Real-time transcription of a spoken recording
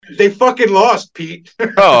They fucking lost, Pete.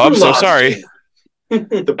 Oh, I'm Who so lost, sorry. Jay?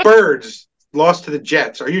 The Birds lost to the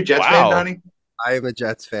Jets. Are you a Jets fan, Wow. Donnie? I am a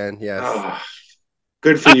Jets fan. Yes. Oh,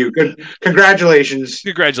 good for you. Good. Congratulations.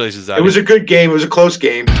 Congratulations, It Donnie. was a good game. It was a close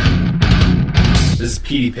game. This is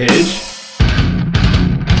Petey Page.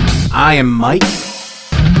 I am Mike.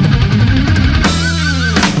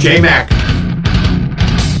 J-Mac.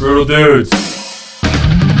 Brutal Dudes.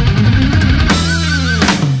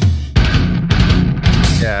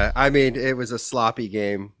 Yeah, I mean, it was a sloppy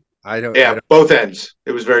game. Yeah, both ends.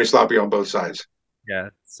 It was very sloppy on both sides. Yeah,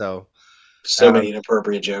 so So many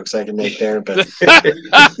inappropriate jokes I can make there, but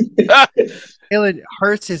Jalen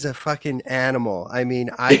Hurts is a fucking animal. I mean,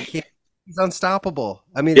 I can't. He's unstoppable.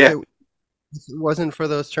 I mean, Yeah. if it wasn't for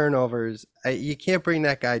those turnovers, you can't bring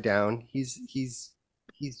that guy down. He's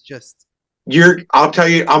just. I'll tell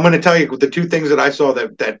you. I'm going to tell you the two things that I saw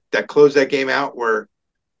that closed that game out were,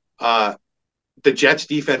 the Jets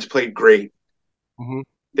defense played great. Mhm.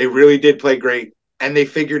 They really did play great, and they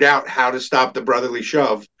figured out how to stop the brotherly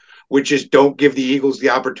shove, which is don't give the Eagles the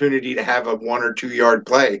opportunity to have a 1 or 2 yard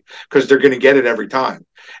play because they're going to get it every time.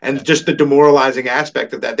 And just the demoralizing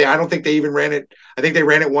aspect of that. I don't think they even ran it. I think they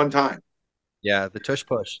ran it one time. Yeah, the tush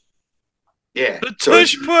push. Yeah. The So,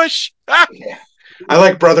 tush push. Ah! yeah. I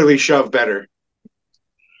like brotherly shove better.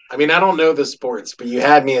 I mean, I don't know the sports, but you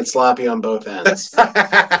had me at sloppy on both ends.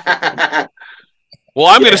 Well,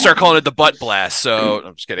 I'm going to start calling it the butt blast. So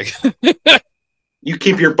I'm just kidding. You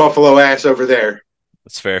keep your buffalo ass over there.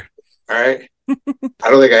 That's fair. All right. I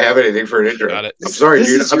don't think I have anything for an intro. Got it. I'm sorry, This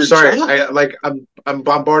dude. is I'm your sorry. job. I'm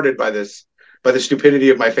bombarded by the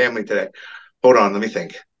stupidity of my family today. Hold on, let me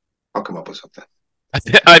think. I'll come up with something.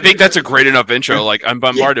 I think that's a great enough intro. Like, I'm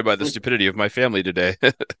bombarded by the stupidity of my family today.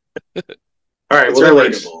 All right, It's well, that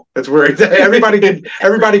works. relatable. That's where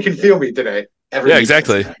everybody can feel me today. Yeah,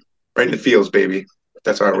 exactly. Right in the feels, baby.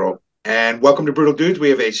 That's how I roll. And welcome to Brutal Dudes. We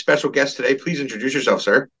have a special guest today. Please introduce yourself,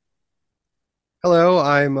 sir. Hello,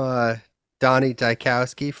 I'm Donnie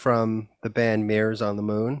Dykowski from the band Mirrors on the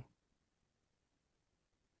Moon.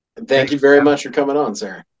 Thank you very much for coming on,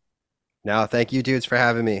 sir. Now, thank you, dudes, for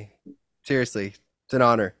having me. Seriously, it's an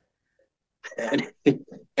honor. And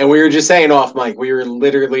we were just saying off mic, we were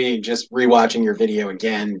literally just rewatching your video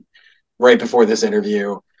again right before this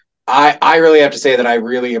interview. I really have to say that I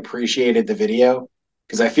really appreciated the video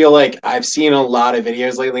because I feel like I've seen a lot of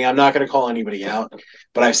videos lately. I'm not going to call anybody out,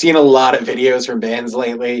 but I've seen a lot of videos from bands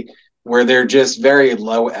lately where they're just very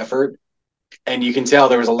low effort. And you can tell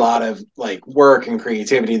there was a lot of like work and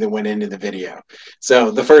creativity that went into the video.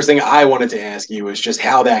 So the first thing I wanted to ask you was just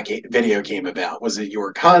how that video came about. Was it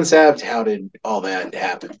your concept? How did all that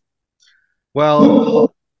happen?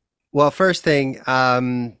 Well, first thing,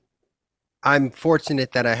 I'm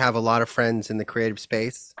fortunate that I have a lot of friends in the creative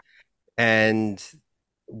space, and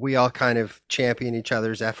we all kind of champion each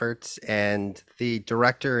other's efforts. And the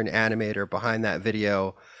director and animator behind that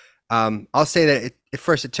video, I'll say that at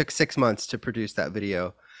first it took 6 months to produce that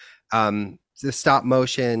video. The stop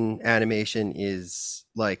motion animation is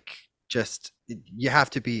like just, you have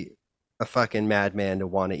to be a fucking madman to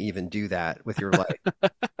want to even do that with your life.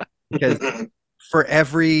 Because for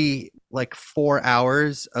every like 4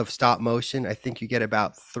 hours of stop motion, I think you get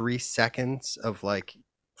about 3 seconds of like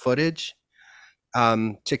footage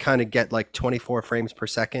to kind of get like 24 frames per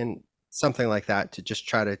second, something like that, to just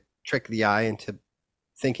try to trick the eye into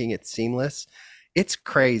thinking it's seamless. It's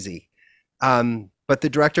crazy. But the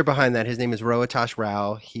director behind that, his name is Rohitash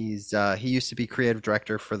Rao. He used to be creative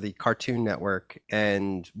director for the Cartoon Network,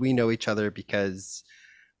 and we know each other because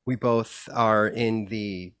we both are in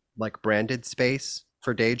the like branded space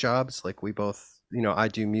for day jobs. Like we both, I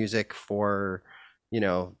do music for,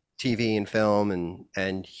 TV and film,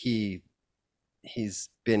 and he's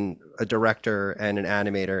been a director and an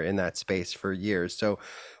animator in that space for years. So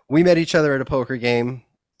we met each other at a poker game.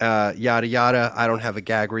 Yada yada. I don't have a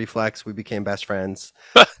gag reflex. We became best friends.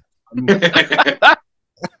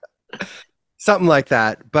 Something like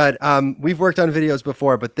that. But we've worked on videos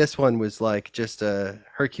before, but this one was like just a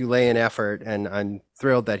Herculean effort, and I'm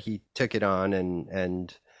thrilled that he took it on.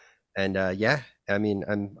 And yeah, I mean,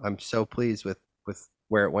 I'm so pleased with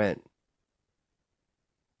where it went.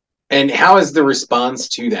 And how has the response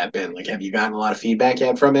to that been? Like, have you gotten a lot of feedback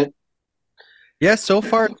yet from it? Yeah, so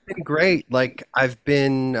far it's been great. Like I've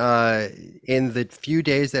been in the few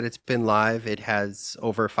days that it's been live, it has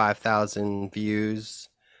over 5,000 views,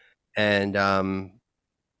 and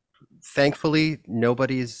thankfully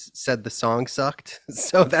nobody's said the song sucked.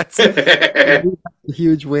 So that's a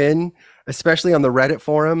huge win, especially on the Reddit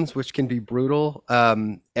forums, which can be brutal.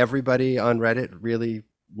 Everybody on Reddit really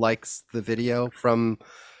likes the video, from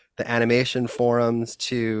the animation forums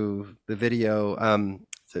to the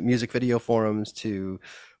music video forums to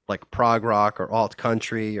like prog rock or alt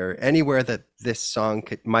country or anywhere that this song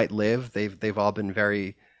might live. They've all been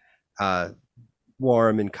very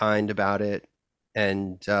warm and kind about it.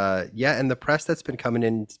 And and the press that's been coming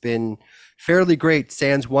in, it's been fairly great.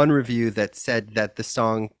 Sans one review that said that the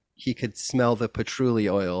song, he could smell the patchouli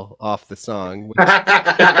oil off the song.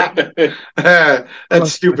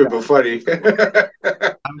 That's stupid but funny.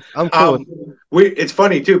 I'm cool. It's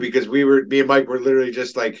funny too because me and Mike were literally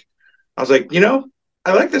just like, I was like,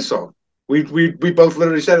 I like this song. We both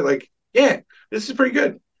literally said it like, yeah, this is pretty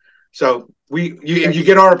good. So you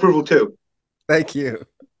get our approval too. Thank you.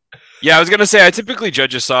 Yeah, I was gonna say I typically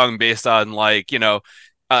judge a song based on like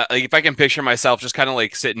if I can picture myself just kind of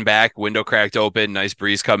like sitting back, window cracked open, nice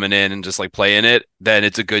breeze coming in, and just like playing it, then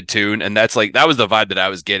it's a good tune. And that was the vibe that I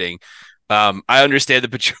was getting. I understand the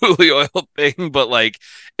patchouli oil thing, but like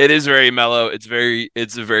it is very mellow. It's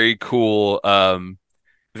a very cool,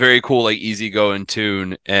 like easygoing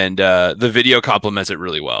tune, and the video complements it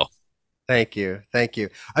really well. Thank you.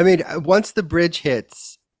 I mean, once the bridge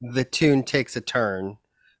hits, the tune takes a turn.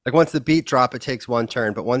 Like once the beat drop, it takes one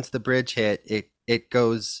turn, but once the bridge hit, it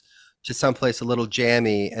goes to someplace a little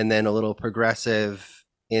jammy and then a little progressive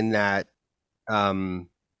in that,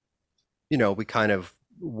 we kind of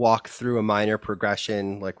walk through a minor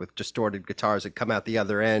progression, like with distorted guitars that come out the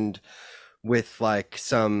other end with like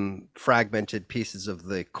some fragmented pieces of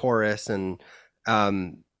the chorus. And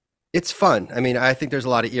it's fun. I mean, I think there's a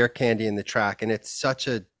lot of ear candy in the track, and it's such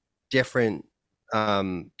a different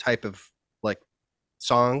type of like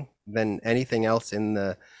song than anything else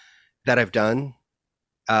that I've done.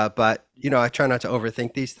 But I try not to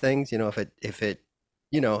overthink these things.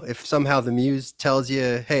 If somehow the muse tells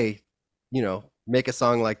you, hey, make a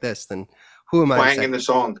song like this, then who am I? Twang in the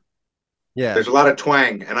song. Yeah, there's a lot of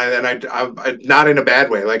twang, and I not in a bad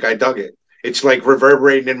way. Like I dug it. It's like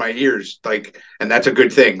reverberating in my ears, like, and that's a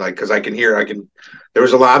good thing. Like, because there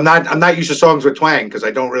was a lot. I'm not used to songs with twang because I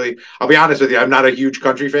don't really. I'll be honest with you. I'm not a huge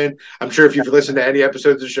country fan. I'm sure if you've listened to any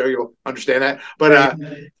episodes of the show, you'll understand that.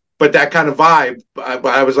 But that kind of vibe. But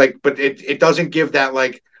I was like, but it doesn't give that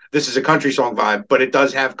like this is a country song vibe, but it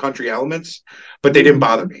does have country elements. But they didn't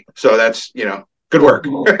bother me, so that's good work.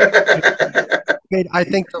 I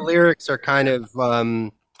think the lyrics are kind of,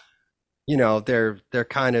 they're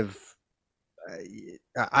kind of.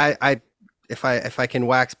 If I can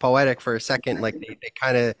wax poetic for a second, like they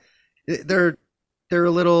kind of they're a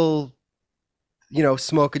little,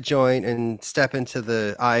 smoke a joint and step into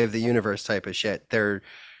the eye of the universe type of shit.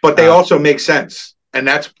 But they also make sense, and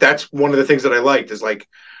that's one of the things that I liked is like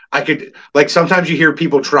I could like sometimes you hear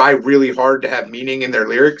people try really hard to have meaning in their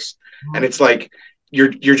lyrics, and it's like you're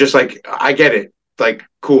just like I get it, like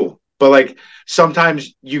cool, but like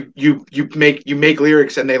sometimes you make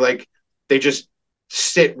lyrics and they just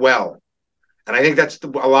sit well. And I think that's a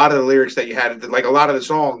lot of the lyrics that you had, like a lot of the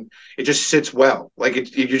song, it just sits well. Like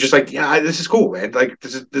you're just like, yeah, this is cool, man. Like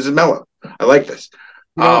this is mellow. I like this.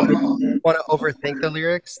 I don't want to overthink the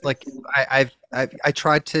lyrics. Like I've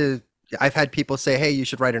had people say, hey, you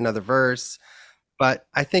should write another verse. But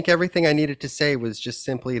I think everything I needed to say was just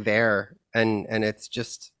simply there. And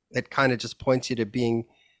it kind of just points you to being,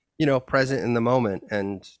 present in the moment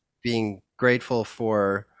and being grateful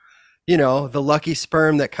for, the lucky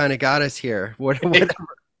sperm that kind of got us here.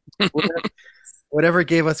 Whatever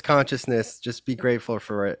gave us consciousness, just be grateful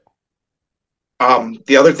for it.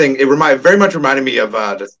 The other thing, it very much reminded me of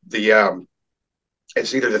the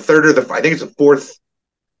it's either the third or I think it's the fourth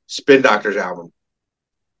Spin Doctors album.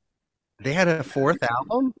 They had a fourth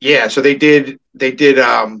album? Yeah, so they did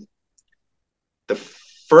the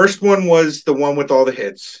first one was the one with all the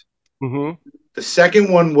hits. Mm-hmm. The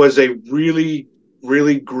second one was a really,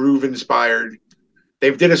 really groove inspired.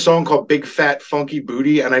 They did a song called Big Fat Funky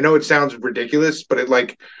Booty, and I know it sounds ridiculous, but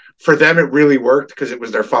for them it really worked because it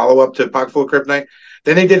was their follow-up to Pocket Full of Kryptonite.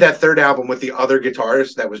 Then they did that third album with the other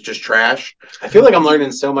guitarist that was just trash. I feel like I'm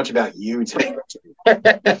learning so much about you today.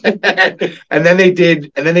 and then they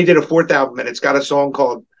did a fourth album, and it's got a song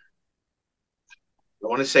called, I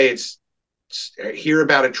want to say it's Hear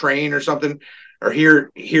About a Train or something, or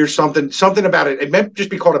hear something about it. It might just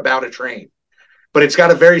be called About a Train, but it's got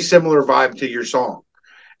a very similar vibe to your song.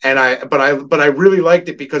 And I really liked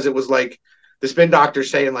it because it was like the Spin Doctors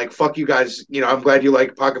saying like, fuck you guys, I'm glad you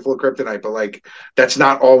like Pocket Full of Kryptonite, but like, that's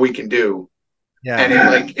not all we can do. Yeah.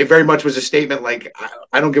 And it very much was a statement. Like,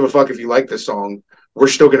 I don't give a fuck if you like this song. We're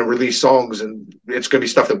still going to release songs and it's going to be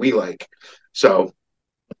stuff that we like. So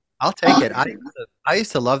I'll take it. I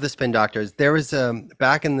used to love the Spin Doctors. There was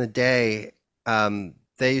back in the day,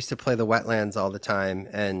 they used to play the Wetlands all the time,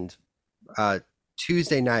 and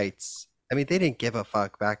Tuesday nights. I mean, they didn't give a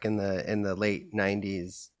fuck back in the late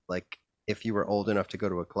 '90s. Like, if you were old enough to go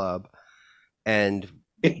to a club, and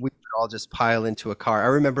we would all just pile into a car. I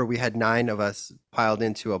remember we had 9 of us piled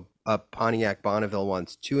into a Pontiac Bonneville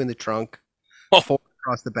once, 2 in the trunk, 4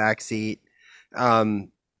 across the back seat.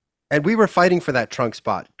 And we were fighting for that trunk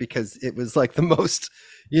spot because it was like the most,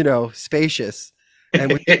 spacious.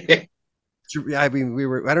 And I mean, I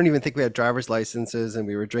don't even think we had driver's licenses, and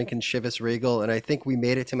we were drinking Chivas Regal. And I think we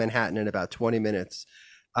made it to Manhattan in about 20 minutes,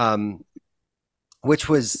 which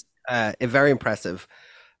was very impressive.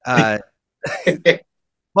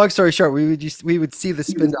 Long story short, we would see the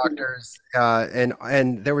Spin Doctors,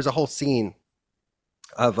 and there was a whole scene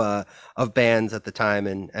of bands at the time,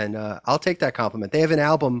 and I'll take that compliment. They have an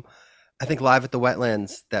album, I think, Live at the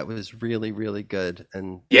Wetlands, that was really, really good.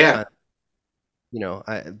 And Yeah.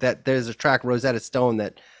 that there's a track, Rosetta Stone,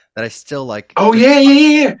 that I still like. Oh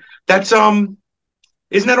yeah. That's isn't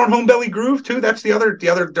that on Home Belly Groove too? That's their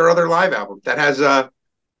other live album that has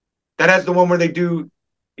the one where they do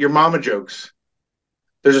Your Mama Jokes.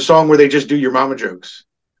 There's a song where they just do Your Mama Jokes.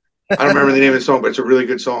 I don't remember the name of the song, but it's a really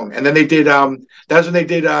good song. And then they did that's when they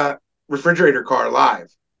did Refrigerator Car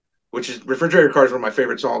live, which is Refrigerator Car is one of my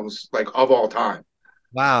favorite songs like of all time.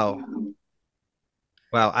 Wow,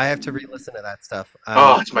 I have to re-listen to that stuff.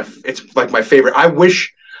 It's like my favorite. I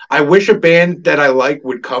wish a band that I like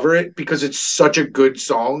would cover it because it's such a good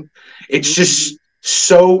song. It's just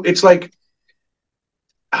so, it's like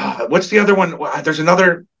what's the other one? There's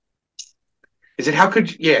another. Is it How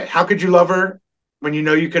Could You Love Her When You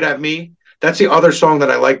Know You Could Have Me? That's the other song that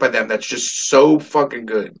I like by them. That's just so fucking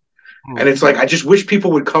good. And it's like, I just wish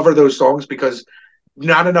people would cover those songs because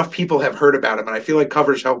not enough people have heard about them. And I feel like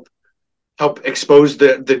covers help expose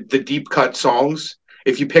the deep cut songs.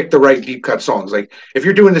 If you pick the right deep cut songs, like if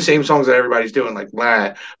you're doing the same songs that everybody's doing, like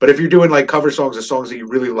blah, but if you're doing like cover songs of songs that you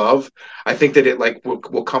really love, I think that it like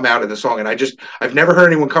will come out in the song. And I've never heard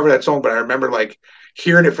anyone cover that song, but I remember like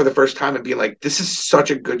hearing it for the first time and being like, this is such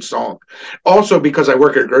a good song. Also because I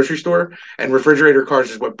work at a grocery store and refrigerator cars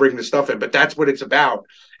is what bring the stuff in, but that's what it's about.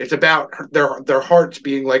 It's about their hearts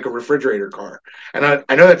being like a refrigerator car. And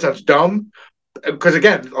I know that sounds dumb because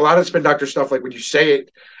again, a lot of Spin Doctor stuff, like when you say it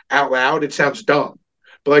out loud, it sounds dumb.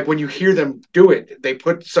 But like when you hear them do it, they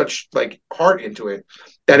put such like heart into it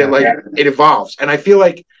that it evolves. And I feel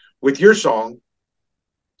like with your song,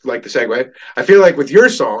 like the segue, I feel like with your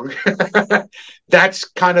song, that's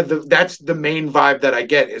kind of that's the main vibe that I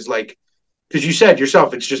get is like, because you said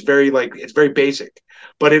yourself, it's just very like, it's very basic,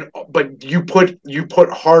 but you put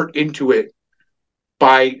heart into it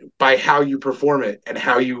by how you perform it and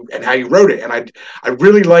how you wrote it. And I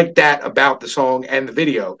really like that about the song and the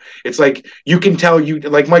video. It's like you can tell,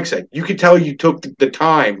 like Mike said, you can tell you took the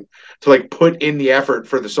time to like put in the effort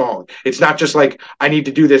for the song. It's not just like I need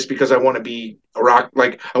to do this because I want to be a rock,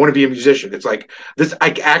 like I want to be a musician. It's like this, I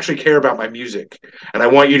actually care about my music and I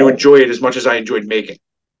want you to enjoy it as much as I enjoyed making.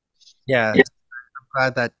 Yeah, I'm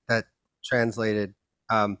glad that translated.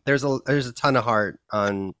 There's a ton of heart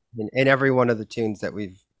in every one of the tunes that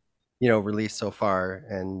we've released so far,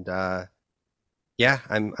 and I'm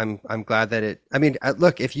glad that it. I mean,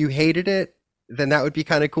 look, if you hated it, then that would be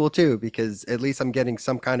kind of cool too, because at least I'm getting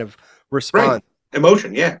some kind of response, right.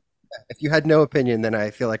 Emotion. Yeah. If you had no opinion, then I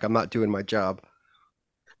feel like I'm not doing my job.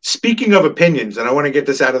 Speaking of opinions, and I want to get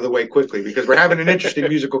this out of the way quickly because we're having an interesting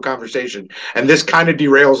musical conversation, and this kind of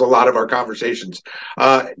derails a lot of our conversations.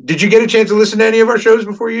 Did you get a chance to listen to any of our shows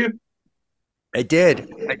before you? I did.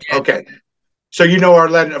 Okay. So you know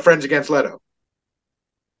our Friends Against Leto?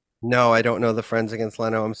 No, I don't know the Friends Against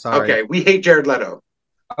Leto. I'm sorry. Okay. We hate Jared Leto.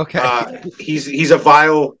 Okay. He's a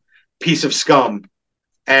vile piece of scum.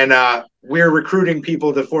 And we're recruiting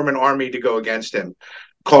people to form an army to go against him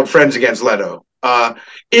called Friends Against Leto.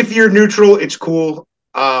 If you're neutral, it's cool.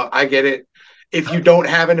 I get it. If you don't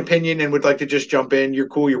have an opinion and would like to just jump in, you're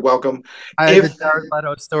cool. You're welcome. I have a Jared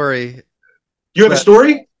Leto story. You have a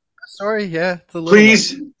story? Story, yeah. It's a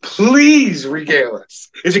little please regale us.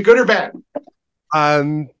 Is it good or bad?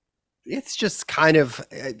 It's just kind of,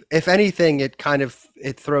 if anything, it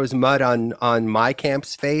throws mud on my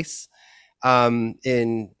camp's face. As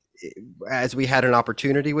we had an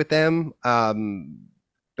opportunity with them,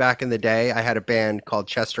 back in the day, I had a band called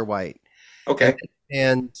Chester White. Okay.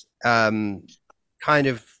 And kind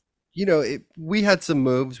of, we had some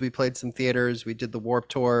moves. We played some theaters. We did the Warped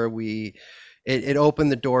Tour. It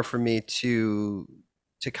opened the door for me to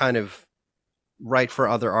kind of write for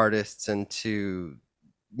other artists and to,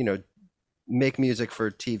 make music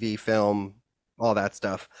for TV, film, all that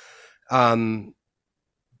stuff.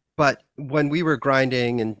 but when we were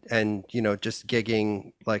grinding and just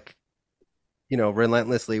gigging like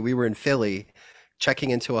relentlessly, we were in Philly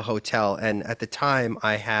checking into a hotel, and at the time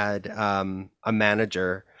I had a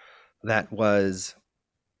manager that was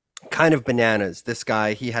kind of bananas. This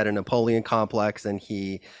guy, he had a Napoleon complex, and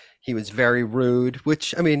he was very rude,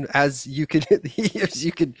 which, I mean, as you could as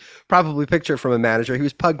you could probably picture from a manager, he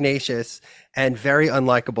was pugnacious and very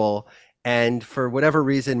unlikable. And for whatever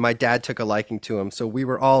reason, my dad took a liking to him. So we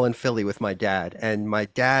were all in Philly with my dad, and my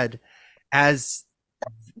dad, as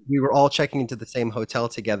we were all checking into the same hotel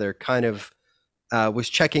together, kind of was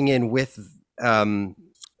checking in with uh,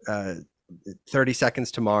 30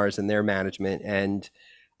 Seconds to Mars and their management. And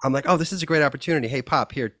I'm like, oh, this is a great opportunity. Hey,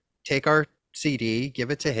 Pop, here, take our CD,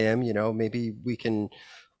 give it to him. Maybe we can,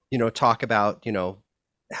 talk about,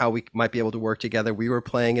 how we might be able to work together. We were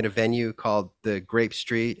playing at a venue called the Grape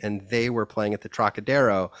Street, and they were playing at the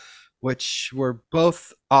Trocadero, which were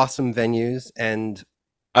both awesome venues. And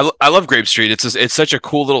I love Grape Street. It's such a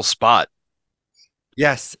cool little spot.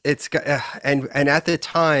 yes, it's got, and at the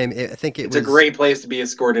time, I think It's a was great place to be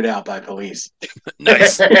escorted out by police.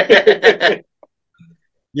 Nice. yeah,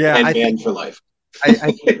 And I think banned for life.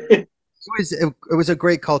 I it was a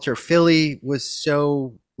great culture. Philly was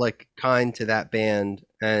so like kind to that band,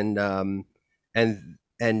 and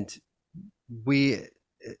we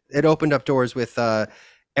it opened up doors with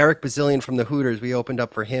Eric Bazillion from the Hooters. We opened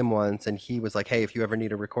up for him once, and he was like, "Hey, if you ever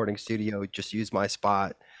need a recording studio, just use my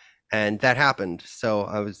spot." And that happened. So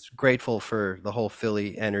I was grateful for the whole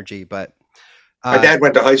Philly energy. But My dad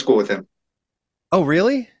went to high school with him. oh,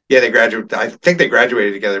 really? Yeah, they graduated. I think they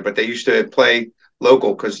graduated together, but they used to play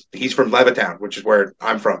local because he's from Levittown, which is where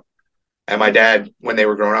I'm from. And my dad, when they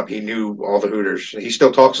were growing up, he knew all the Hooters. He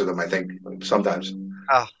still talks to them, I think, sometimes.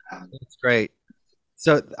 Oh, that's great.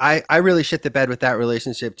 So I really shit the bed with that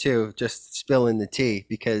relationship too, just spilling the tea,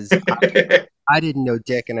 because I didn't know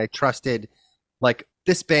Dick, and I trusted, like,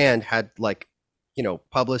 this band had like,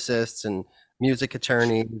 publicists and music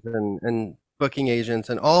attorneys and booking agents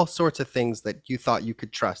and all sorts of things that you thought you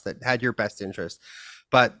could trust that had your best interest.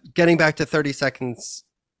 But getting back to 30 Seconds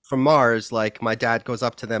from Mars, like, my dad goes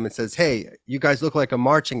up to them and says, "Hey, you guys look like a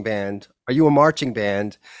marching band. Are you a marching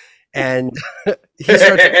band?" And he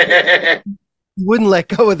wouldn't let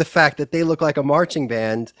go of the fact that they look like a marching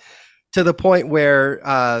band, to the point where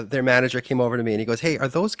their manager came over to me and he goes, "Hey, are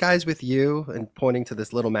those guys with you?" And pointing to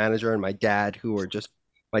this little manager and my dad, who were just,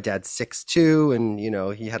 my dad's 6'2", and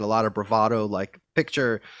he had a lot of bravado. Like,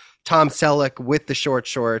 picture Tom Selleck with the short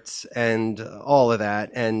shorts and all of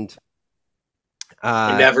that. And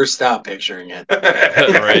I never stop picturing it.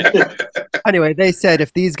 Right. anyway, they said,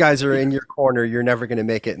 if these guys are in your corner, you're never going to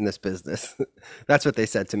make it in this business. That's what they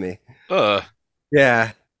said to me.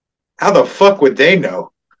 Yeah. How the fuck would they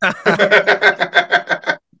know?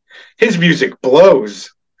 His music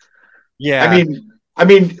blows. Yeah. I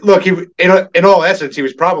mean, look, in all essence, they were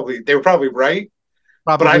probably right.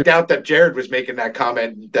 Probably. But I doubt that Jared was making that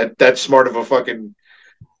comment. That's smart of a fucking,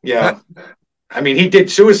 I mean, he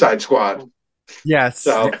did Suicide Squad. Yes.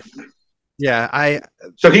 So yeah,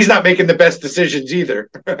 so he's not making the best decisions either.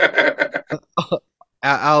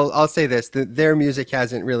 I'll say this: their music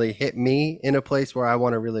hasn't really hit me in a place where I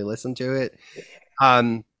want to really listen to it.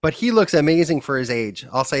 But he looks amazing for his age.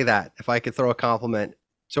 I'll say that. If I could throw a compliment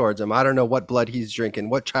towards him, I don't know what blood he's drinking,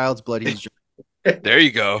 what child's blood he's drinking. There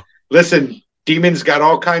you go. Listen, demons got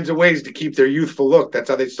all kinds of ways to keep their youthful look. That's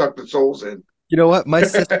how they suck the souls in. You know what? My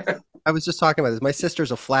sister, I was just talking about this. My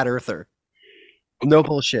sister's a flat earther. No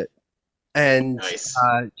bullshit. And Nice.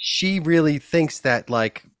 she really thinks that,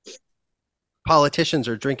 like, politicians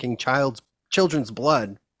are drinking children's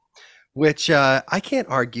blood, which I can't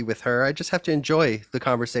argue with her. I just have to enjoy the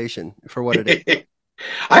conversation for what it is.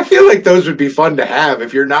 I feel like those would be fun to have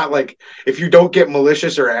if you're not if you don't get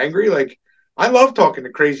malicious or angry. Like, I love talking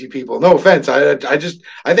to crazy people. No offense. I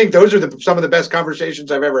think those are some of the best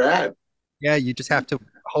conversations I've ever had. Yeah, you just have to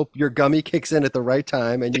hope your gummy kicks in at the right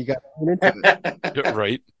time, and you got to lean into it.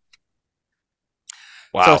 Right.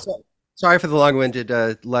 Wow. So, sorry for the long-winded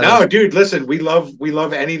letter. No, dude, listen, we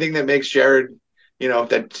love anything that makes Jared,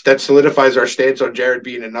 that solidifies our stance on Jared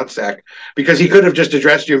being a nutsack, because he could have just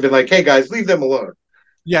addressed you and been like, "Hey guys, leave them alone."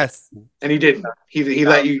 Yes. And he didn't. He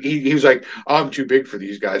let you. He was like, "I'm too big for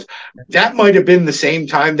these guys." That might have been the same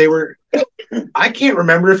time they were. I can't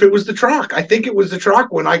remember if it was the Troc. I think it was the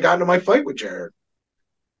Troc when I got into my fight with Jared.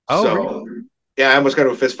 Oh, so, really? Yeah, I almost got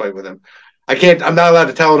into a fist fight with him. I'm not allowed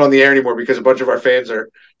to tell it on the air anymore because a bunch of our fans are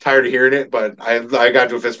tired of hearing it. But I got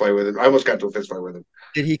into a fist fight with him. I almost got into a fist fight with him.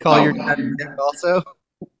 Did he call your dad a dick also?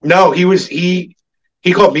 No, he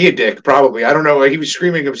called me a dick. Probably, I don't know. He was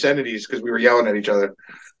screaming obscenities because we were yelling at each other.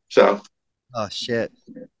 So Oh shit.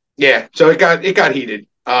 yeah, so it got heated.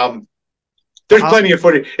 There's plenty of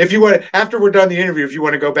footage. If you want, after we're done the interview, if you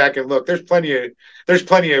want to go back and look, there's plenty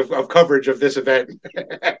of coverage of this event.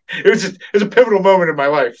 It was a pivotal moment in my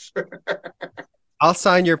life. I'll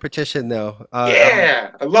sign your petition though.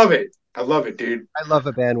 Yeah, I love it. I love it, dude. I love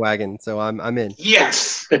a bandwagon, so I'm in.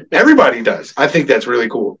 Yes, everybody does. I think that's really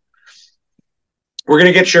cool. We're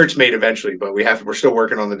gonna get shirts made eventually, but we're still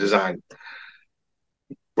working on the design.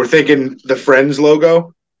 We're thinking the Friends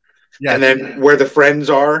logo, Yeah, and then where the Friends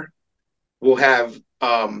are, we'll have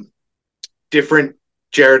different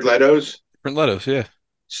Jared Leto's. Different Letos, yeah.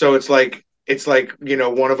 So it's like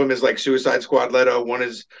one of them is like Suicide Squad Leto, one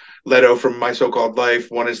is Leto from My So-Called Life,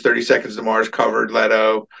 one is 30 Seconds to Mars covered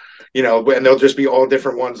Leto, and they'll just be all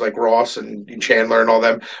different ones like Ross and Chandler and all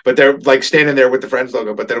them, but they're like standing there with the Friends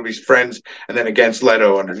logo, but that'll be Friends and then against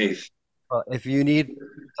Leto underneath. well, if you need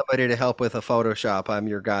somebody to help with a Photoshop, I'm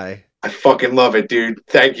your guy. I fucking love it, dude.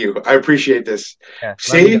 Thank you. I appreciate this. Yeah,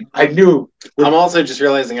 See, I knew. I'm also just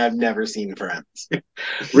realizing I've never seen Friends.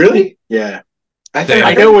 Really? Yeah. Damn.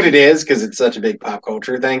 I know what it is because it's such a big pop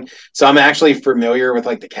culture thing. So I'm actually familiar with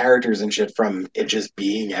like the characters and shit from it just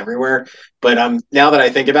being everywhere. But now that I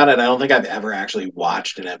think about it, I don't think I've ever actually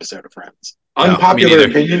watched an episode of Friends. No, me Unpopular neither.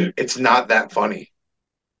 opinion, it's not that funny.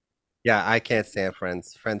 Yeah, I can't stand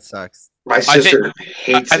Friends. Friends sucks. My sister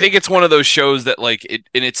hates I think it's one of those shows that like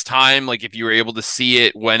in its time, like if you were able to see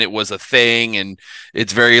it when it was a thing, and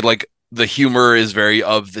it's very like the humor is very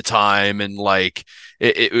of the time, and like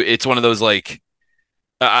it's one of those like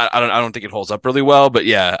I don't think it holds up really well, but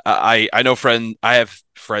yeah, I know I have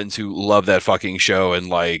friends who love that fucking show and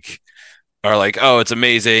like are like, oh, it's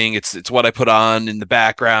amazing. It's what I put on in the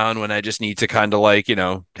background when I just need to kind of like,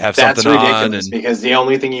 have That's something on. ridiculous because the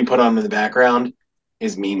only thing you put on in the background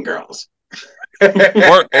is Mean Girls.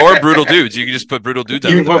 or Brutal Dudes. You can just put Brutal Dudes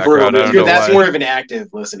on in the background. I don't know That's why. more of an active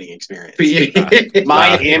listening experience.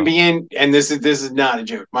 My ambient, and this is not a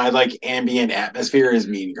joke. My like ambient atmosphere is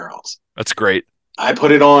Mean Girls. That's great. I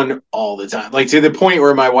put it on all the time, like to the point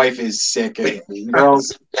where my wife is sick of Mean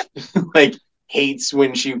Girls, like hates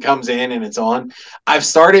when she comes in and it's on. I've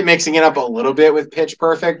started mixing it up a little bit with Pitch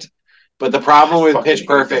Perfect, but the problem with Pitch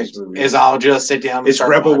Perfect is I'll just sit down. And It's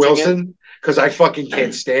start Rebel watching Wilson because I fucking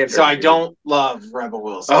can't stand her. So I don't love Rebel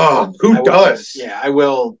Wilson. Oh, who I will- does? Yeah, I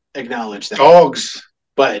will acknowledge that. Dogs,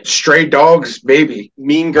 But stray dogs, maybe.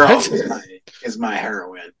 Mean Girls What? is my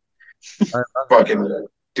heroine. Fucking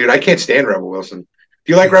dude, I can't stand Rebel Wilson.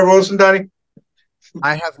 Do you like Rebel Wilson, Donnie?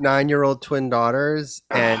 I have 9-year-old twin daughters,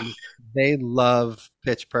 and they love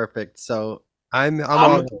Pitch Perfect. So I'm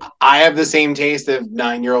on. I have the same taste of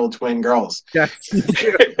 9-year-old twin girls. Yeah.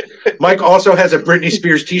 Mike also has a Britney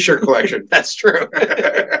Spears T-shirt collection. That's true.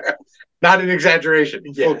 Not an exaggeration.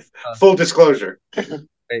 Yeah. Full disclosure.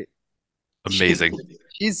 Amazing.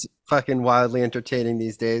 She's fucking wildly entertaining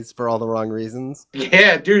these days for all the wrong reasons.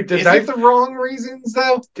 Yeah, dude. Is it the wrong reasons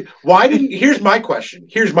though? Why didn't? Here's my question.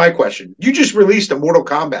 You just released a Mortal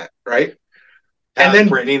Kombat, right? And then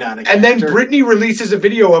Brittany not a And then character. Britney releases a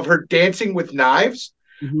video of her dancing with knives.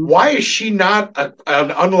 Mhm. Why is she not an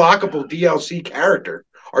unlockable DLC character?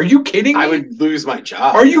 Are you kidding me? I would lose my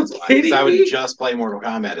job. Are you That's why, 'cause kidding I would me? just play Mortal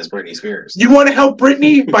Kombat as Britney Spears. You want to help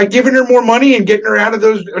Britney by giving her more money and getting her out of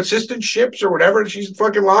those assistant ships or whatever she's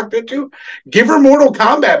fucking locked into? Give her Mortal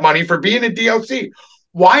Kombat money for being a DLC.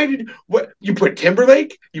 What you put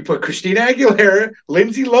Timberlake, you put Christina Aguilera,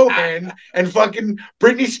 Lindsay Lohan, and fucking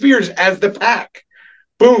Britney Spears as the pack.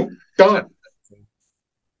 Boom, done.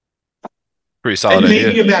 Pretty solid And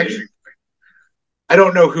maybe idea. a Backstreet. I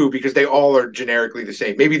don't know who because they all are generically the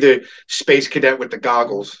same. Maybe the space cadet with the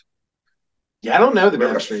goggles. Yeah, I don't know the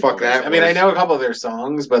Whatever the Backstreet fuck Boys. that I mean, I was. know a couple of their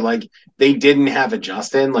songs, but like they didn't have a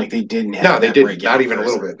Justin. Like they didn't have. No, they that didn't. breakout Not even a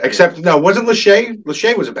little person. bit. Except no, wasn't Lachey?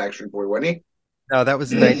 Lachey was a Backstreet Boy, wasn't he? No, that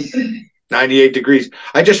was 90. 98 Degrees.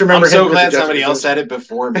 I just I'm remember. so him with glad the somebody Justin else said it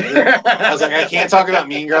before me. I was like, I can't talk about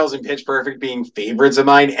Mean Girls and Pitch Perfect being favorites of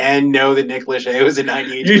mine and know that Nick Lachey was in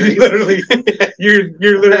 98 You Degrees. literally, you're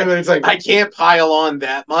literally. It's like I can't pile on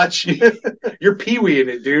that much. you're Pee-wee in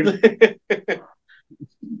it, dude.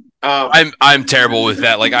 I'm terrible with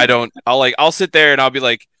that. Like I'll sit there and I'll be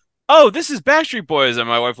like, oh, this is Backstreet Boys, and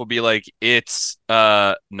my wife will be like, it's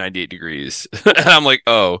 98 Degrees. And I'm like,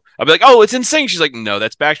 oh. I'll be like, oh, it's NSYNC. She's like, no,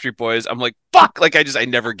 that's Backstreet Boys. I'm like, fuck. Like I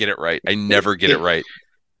never get it right. I never get it right.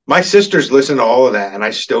 My sisters listen to all of that, and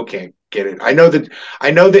I still can't get it. I know the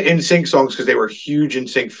NSYNC songs because they were huge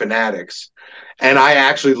NSYNC fanatics, and I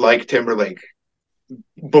actually like Timberlake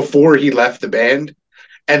before he left the band,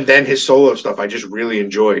 and then his solo stuff I just really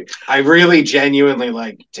enjoy. I really genuinely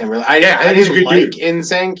like Timberlake. I Yeah, I think he's a didn't good like dude.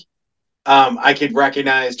 NSYNC, I could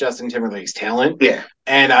recognize Justin Timberlake's talent, Yeah,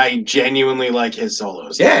 and I genuinely like his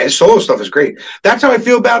solos. yeah, his solo stuff is great. That's how I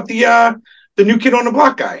feel about the new kid on the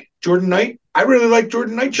block guy, Jordan Knight. I really like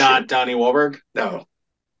Jordan Knight. Not Donnie Wahlberg. No,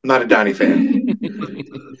 I'm not a Donnie fan.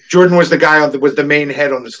 Jordan was the guy was the main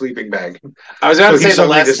head on the sleeping bag. I was about So to he say the sung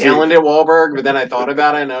me to less sleep. talented Wahlberg, but then I thought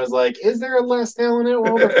about it and I was like, is there a less talented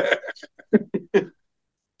Wahlberg?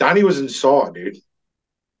 Donnie was in Saw, dude.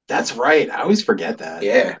 That's right. I always forget that.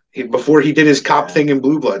 Yeah, before he did his cop thing in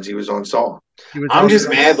Blue Bloods, he was on Saw. He was I'm also- just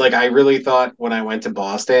mad. Like, I really thought when I went to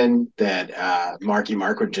Boston that Marky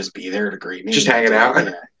Mark would just be there to greet me. Just hanging out.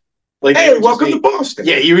 Yeah. Like, they Hey, would just welcome be- to Boston.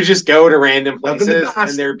 Yeah, you would just go to random Welcome to places Boston.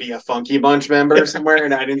 and there'd be a Funky Bunch member somewhere,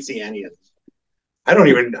 and I didn't see any of them. I don't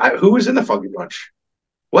even. Who was in the Funky Bunch?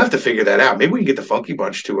 We'll have to figure that out. Maybe we can get the Funky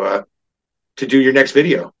Bunch to do your next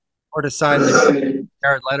video. or to sign the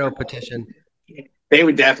Jared Leto petition. They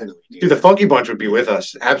would definitely do Dude, the that. Funky Bunch would be with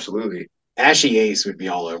us. Absolutely. Ashy Ace would be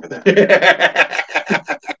all over that.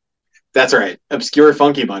 Yeah, That's right. Obscure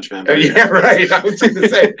Funky Bunch member. right. I was going to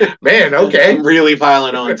say, man, okay. I'm really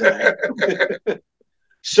piling on today.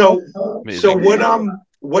 So Amazing.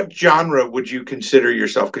 what genre would you consider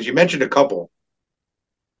yourself? Because you mentioned a couple,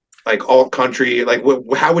 like alt country. Like,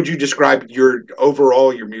 how would you describe your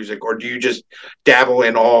music, or do you just dabble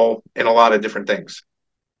in a lot of different things?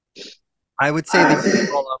 I would say the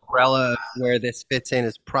overall umbrella of where this fits in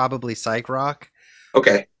is probably psych rock.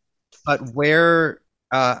 Okay, But where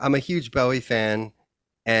I'm a huge Bowie fan,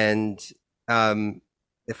 and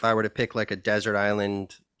if I were to pick like a desert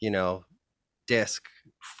island, disc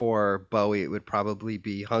for Bowie, it would probably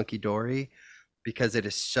be Hunky Dory, because it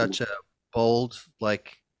is such a bold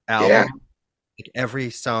album. Yeah. Like every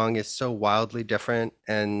song is so wildly different,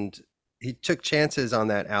 and he took chances on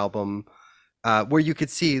that album where you could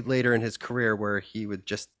see later in his career where he would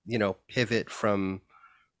just pivot from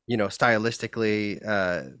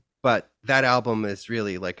stylistically, but that album is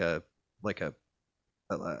really like a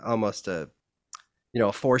almost a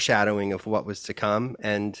foreshadowing of what was to come.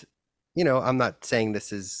 And I'm not saying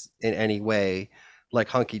this is in any way like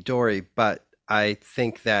Hunky Dory, but I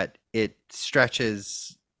think that it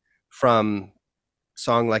stretches from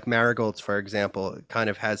song like Marigolds, for example. It kind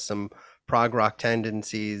of has some prog rock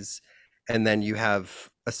tendencies, and then you have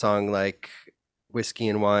a song like Whiskey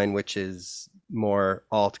and Wine, which is more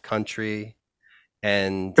alt country.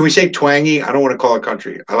 And can we say twangy? I don't want to call it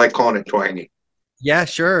country. I like calling it twangy. yeah,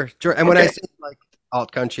 sure. And when I Okay. say like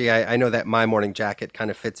alt country, I know that My Morning Jacket kind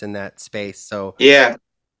of fits in that space. So Yeah,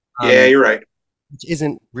 yeah, you're right. which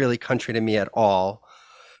isn't really country to me at all.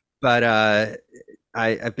 But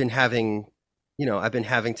I've been having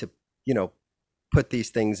to put these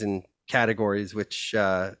things in categories, which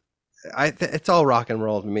it's all rock and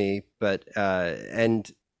roll to me. But and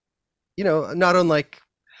not unlike,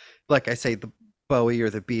 like I say, the Bowie or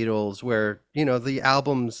the Beatles, where the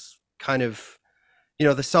albums kind of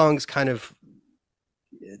the songs kind of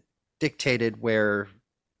dictated where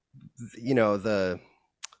the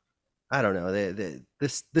I don't know,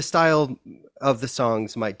 the style of the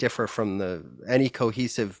songs might differ from any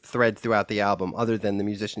cohesive thread throughout the album, other than the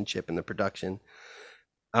musicianship and the production.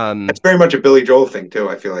 That's very much a Billy Joel thing too.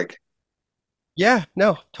 I feel like Yeah,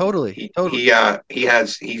 no, totally.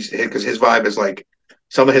 he's because his vibe is like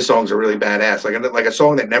some of his songs are really badass. Like a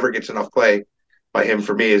song that never gets enough play by him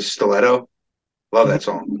for me is Stiletto. Love that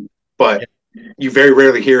song, but you very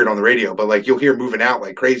rarely hear it on the radio. But like you'll hear Moving Out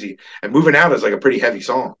like crazy, and Moving Out is like a pretty heavy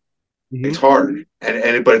song. It's hard, but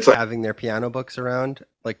it's like Having their piano books around,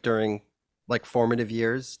 like during like formative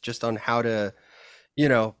years, just on how to,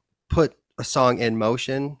 put a song in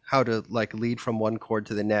motion, how to like lead from one chord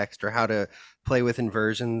to the next, or how to play with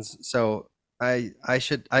inversions. So I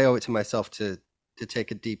owe it to myself to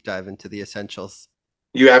take a deep dive into the essentials.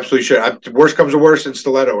 you absolutely should. Worst Comes to Worst and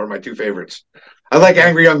Stiletto are my two favorites. I like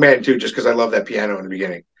Angry Young Man too, just because I love that piano in the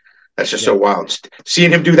beginning. That's just so wild.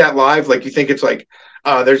 Seeing him do that live, like you think it's like,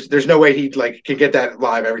 there's no way he like can get that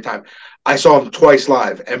live every time. I saw him twice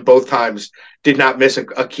live, and both times did not miss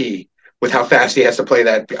a key with how fast he has to play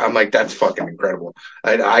that. I'm like, that's fucking incredible.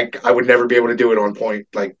 I would never be able to do it on point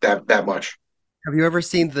like that much. Have you ever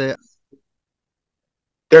seen the?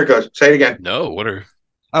 There it goes. Say it again. No, what are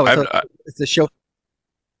Oh, I've- it's a show.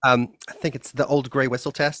 I think it's the Old Gray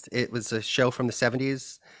Whistle Test. It was a show from the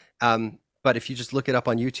 70s. But if you just look it up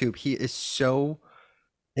on YouTube, he is so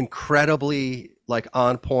incredibly like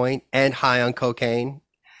on point and high on cocaine.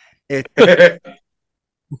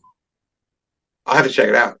 I'll have to check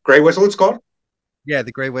it out. Gray Whistle, it's called. Yeah,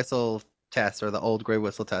 the Gray Whistle Test, or the Old Gray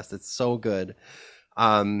Whistle Test. It's so good.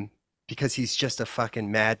 Because he's just a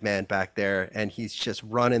fucking madman back there, and he's just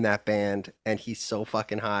running that band, and he's so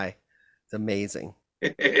fucking high. amazing.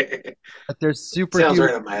 But there's Sounds superhuman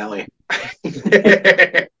right up my alley.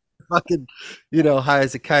 fucking, high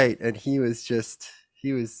as a kite, and he was.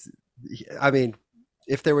 I mean,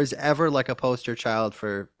 if there was ever like a poster child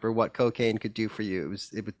for what cocaine could do for you,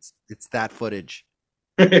 it's that footage.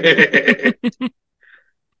 That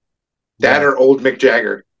Yeah. or old Mick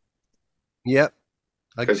Jagger, Yep.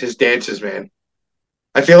 because his dances, man.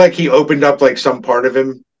 I feel like he opened up like some part of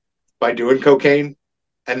him by doing cocaine,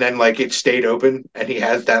 and then like it stayed open, and he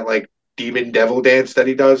has that like demon devil dance that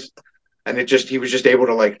he does, and he was just able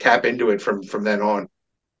to like tap into it from then on.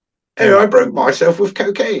 Hey, I broke myself with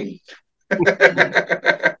cocaine.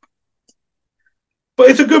 But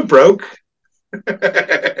it's a good broke.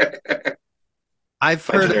 I've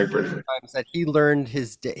heard Legendary British. times that he learned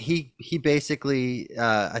he basically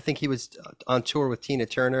I think he was on tour with Tina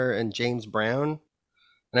Turner and James Brown,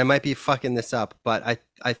 and I might be fucking this up, but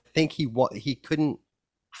I think he couldn't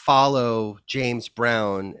follow James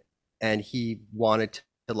Brown, and he wanted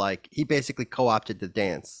to like he basically co-opted the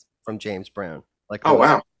dance from James Brown, like Oh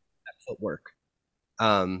wow. footwork.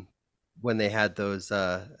 When they had those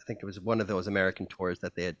I think it was one of those American tours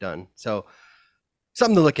that they had done. So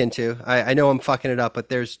something to look into. I know I'm fucking it up, but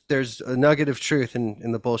there's a nugget of truth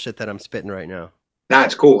in the bullshit that I'm spitting right now. Nah,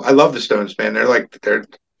 it's cool. I love the Stones, man. I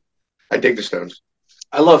dig the Stones.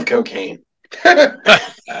 I love cocaine.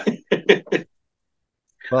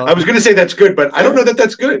 Well, I was gonna say that's good, but I don't know that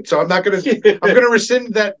that's good. So I'm gonna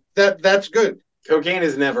rescind that's good. Cocaine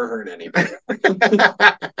has never hurt anybody.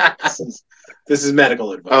 This is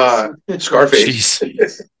medical advice. Scarface.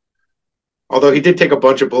 Jeez. Although he did take a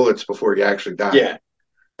bunch of bullets before he actually died. Yeah,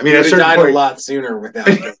 I mean, he at a would have certain died point, a lot sooner without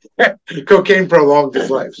it. cocaine prolonged his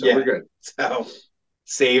life, so Yeah. we're good. So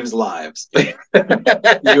saves lives. You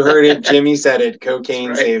heard it. Jimmy said it. Cocaine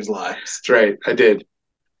That's right. saves lives. That's right. I did.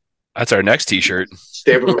 That's our next T-shirt.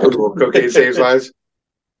 Stamp of approval. Cocaine saves lives.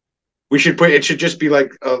 We should put it. Should just be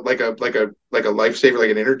like a lifesaver, like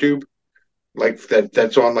an inner tube, like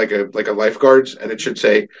that's on like a lifeguards, and it should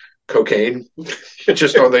say cocaine,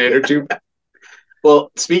 just on the inner tube.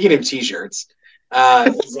 Well, speaking of t-shirts, do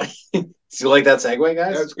you like that segue,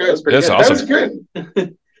 guys? That's good. That was pretty That's good. awesome. That was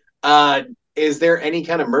good. Is there any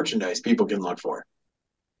kind of merchandise people can look for?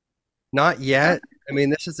 not yet. I mean,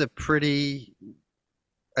 this is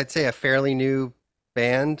I'd say a fairly new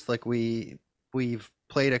band. Like we've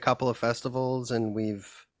played a couple of festivals, and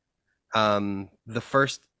the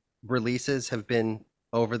first releases have been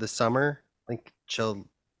over the summer. I think till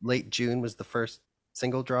late June was the first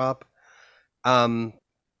single drop.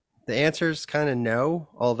 The answer is kind of no,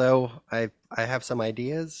 although I have some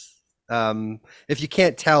ideas. If you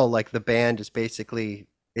can't tell, like the band is basically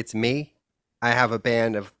it's me. I have a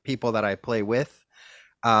band of people that I play with,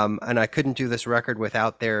 and I couldn't do this record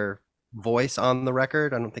without their voice on the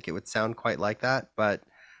record. I don't think it would sound quite like that, but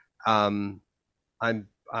I'm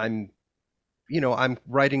I'm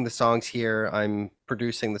writing the songs here, I'm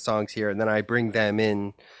producing the songs here, and then I bring them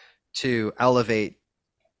in to elevate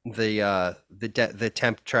the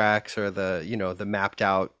temp tracks, or the mapped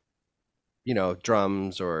out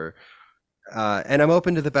drums, or and I'm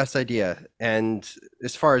open to the best idea. And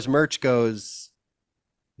as far as merch goes,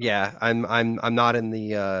 yeah, I'm not in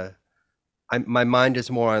the my mind is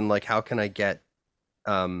more on like how can I get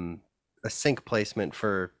a sync placement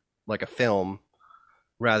for like a film,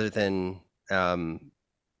 rather than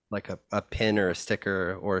like a pin or a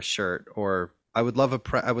sticker or a shirt. Or I would love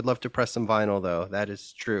to press some vinyl, though. That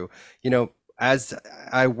is true. As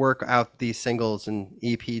I work out these singles and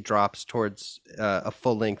EP drops towards a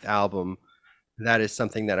full length album, that is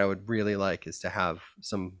something that I would really like, is to have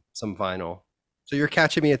some vinyl. So you're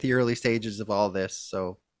catching me at the early stages of all this.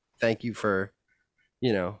 So thank you for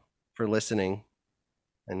listening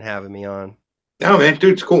and having me on. No, man,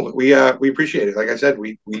 dude, it's cool. We appreciate it. Like I said,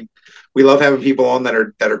 we love having people on that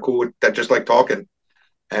are cool with, that just like talking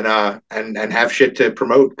and have shit to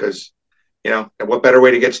promote, because what better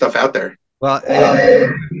way to get stuff out there. Well,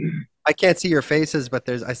 I can't see your faces, but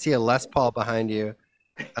I see a Les Paul behind you.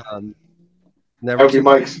 Never Hope you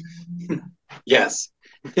mics. Yes.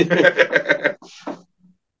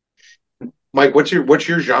 Mike, what's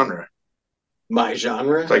your genre? My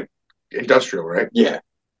genre? It's like industrial, right? Yeah.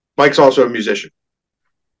 Mike's also a musician.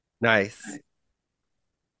 Nice.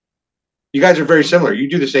 You guys are very similar. You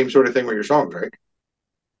do the same sort of thing with your songs, right?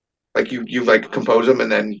 Like you like compose them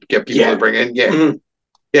and then get people to bring in. Yeah. Mhm.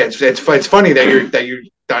 Yeah, it's funny that you're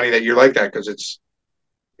Donnie, that you're like that, because it's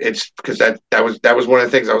because that was one of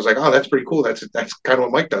the things I was like, oh, that's pretty cool. That's kind of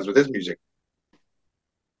what Mike does with his music.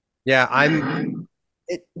 Yeah,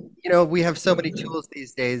 we have so many tools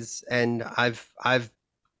these days, and I've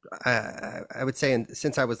I would say,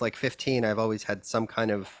 since I was like 15, I've always had some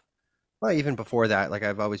kind of, well, even before that, like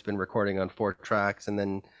I've always been recording on 4 tracks, and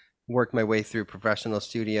then worked my way through professional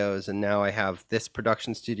studios, and now I have this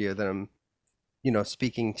production studio that I'm,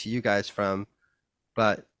 speaking to you guys from.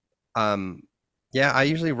 But um, yeah, I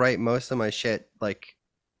usually write most of my shit like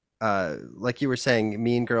you were saying,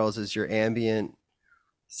 Mean Girls is your ambient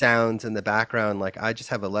sounds in the background. Like I just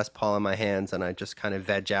have a Les Paul in my hands, and I just kind of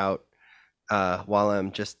veg out while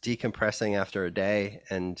I'm just decompressing after a day,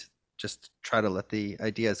 and just try to let the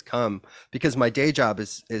ideas come, because my day job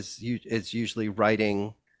is usually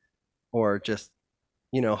writing, or just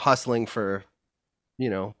hustling for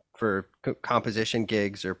composition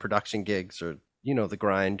gigs or production gigs, or the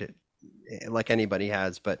grind, like anybody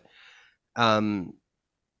has. But um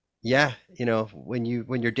yeah, when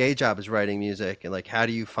your day job is writing music, and like how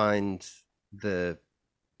do you find the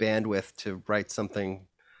bandwidth to write something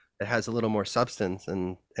that has a little more substance?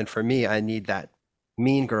 And for me, I need that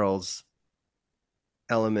Mean Girls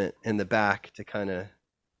element in the back to kind of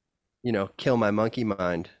kill my monkey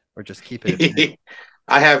mind, or just keep it at bay.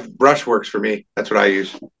 I have Rush works for me. That's what I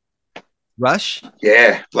use. Rush.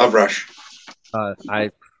 Yeah, love Rush.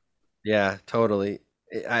 I Yeah, totally.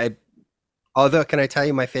 I Although, can I tell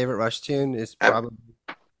you my favorite Rush tune is Uh, probably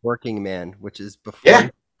Working Man, which is before. yeah,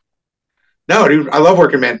 no, dude, I love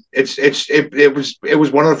Working Man. It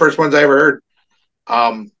was one of the first ones I ever heard.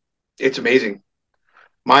 Um, it's amazing.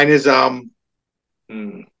 Mine is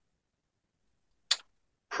hmm,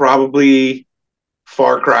 probably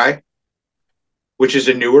Far Cry, which is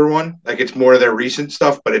a newer one. Like it's more of their recent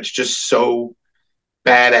stuff, but it's just so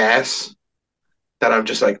badass that I'm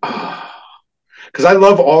just like, oh, because I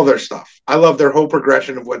love all their stuff. I love their whole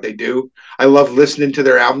progression of what they do. I love listening to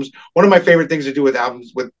their albums. One of my favorite things to do with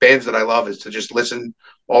albums, with bands that I love, is to just listen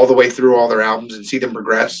all the way through all their albums and see them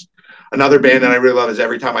progress. Another band that I really love is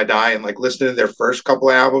Every Time I Die, and like listening to their first couple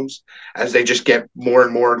of albums as they just get more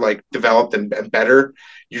and more like developed and better.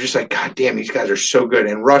 You're just like, God damn, these guys are so good.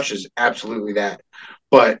 And Rush is absolutely that.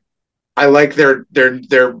 But I like their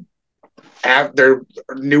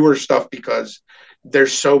newer stuff because they're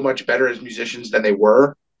so much better as musicians than they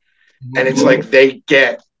were, and it's like they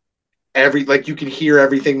get like you can hear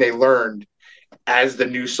everything they learned as the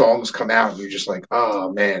new songs come out, and you're just like,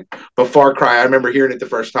 oh man. But Far Cry, I remember hearing it the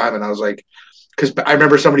first time, and I was like, because I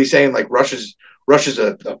remember somebody saying like Rush is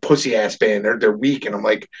a pussy ass band. They're weak, and I'm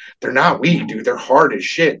like, they're not weak, dude. They're hard as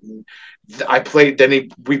shit. And I played. Then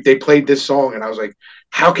they played this song, and I was like,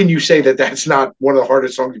 how can you say that that's not one of the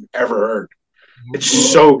hardest songs you've ever heard? It's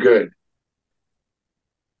so good.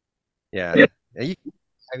 Yeah.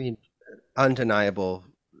 I mean, undeniable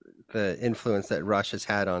the influence that Rush has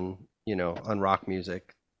had on on rock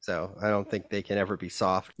music. So I don't think they can ever be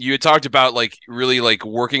soft. You had talked about like really like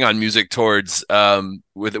working on music towards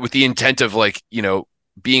with the intent of like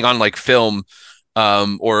being on like film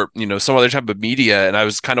or some other type of media, and I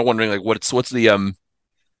was kind of wondering like what's the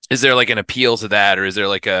is there like an appeal to that, or is there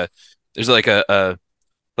like a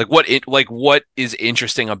like what is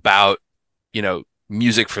interesting about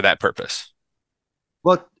music for that purpose?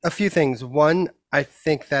 Well, a few things. One, I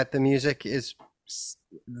think that this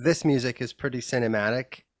music is pretty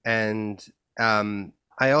cinematic, and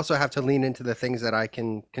I also have to lean into the things that I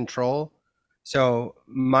can control. So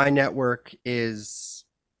my network is,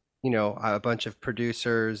 a bunch of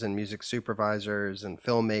producers and music supervisors and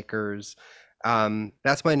filmmakers.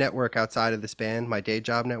 That's my network outside of this band, my day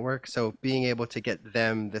job network. So being able to get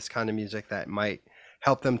them this kind of music that might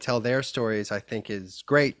help them tell their stories, I think is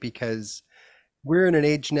great, because we're in an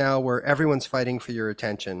age now where everyone's fighting for your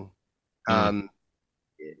attention. Mm. Um,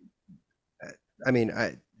 I mean,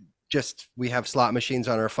 we have slot machines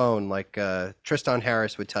on our phone. Like Tristan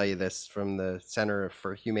Harris would tell you this from the Center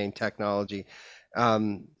for Humane Technology.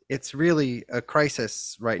 It's really a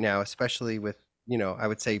crisis right now, especially with I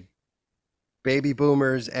would say baby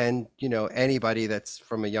boomers and anybody that's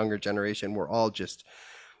from a younger generation. We're all just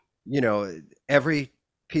every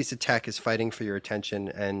piece of tech is fighting for your attention,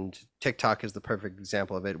 and TikTok is the perfect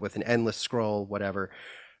example of it, with an endless scroll, whatever.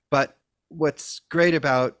 But what's great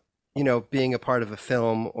about being a part of a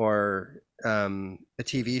film or a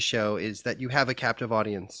TV show is that you have a captive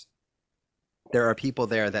audience. There are people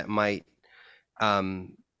there that might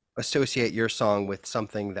associate your song with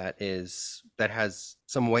something that has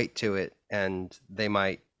some weight to it, and they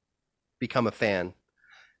might become a fan.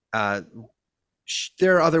 Uh,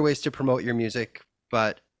 there are other ways to promote your music,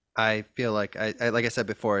 but I feel like like I said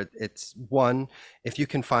before, it's one, if you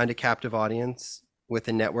can find a captive audience with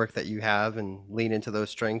the network that you have and lean into those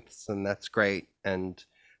strengths, then that's great.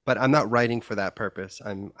 But I'm not writing for that purpose.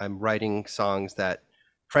 I'm writing songs that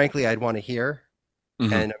frankly I'd want to hear.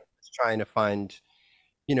 Mhm. and I'm just trying to find,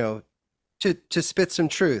 you know, to spit some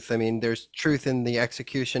truth. I mean, there's truth in the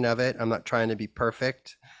execution of it. I'm not trying to be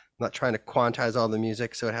perfect. I'm not trying to quantize all the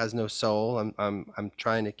music so it has no soul. I'm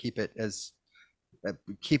trying to keep it as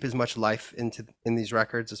keep as much life in these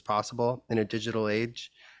records as possible in a digital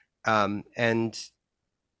age, um, and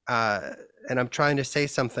uh, and I'm trying to say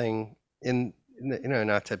something you know,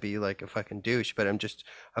 not to be like a fucking douche, but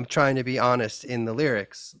I'm trying to be honest in the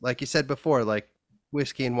lyrics, like you said before, like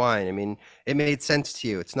whiskey and wine. I mean, it made sense to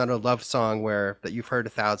you. It's not a love song where that you've heard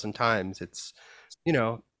 1,000 times. It's, you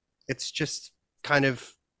know, it's just kind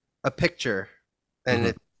of a picture, and Mhm.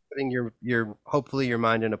 it's putting your hopefully your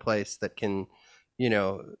mind in a place that can, you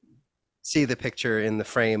know, see the picture in the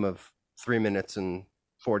frame of 3 minutes and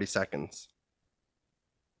 40 seconds.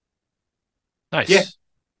 Nice. Yeah.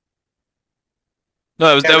 No,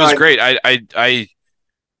 that was Yeah, that no, was great. I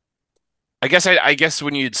guess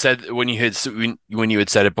when when you had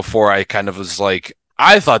said it before, I kind of was like,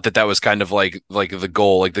 I thought that was kind of like the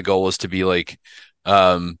goal. Like the goal was to be like,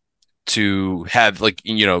 um, to have like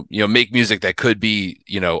make music that could be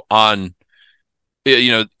on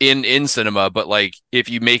in cinema. But like if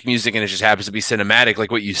you make music and it just happens to be cinematic,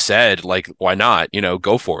 like what you said, like why not?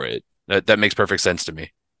 Go for it. That makes perfect sense to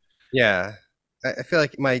me. Yeah, I feel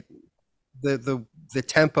like the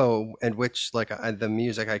tempo at which like the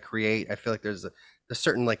music I create, I feel like there's a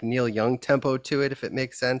certain like Neil Young tempo to it, if it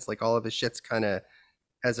makes sense. Like all of his shit's kind of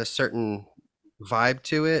has a certain vibe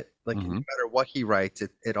to it. Like no Hmm. matter what he writes,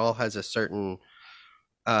 it all has a certain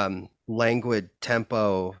languid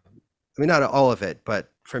tempo. I mean, not all of it,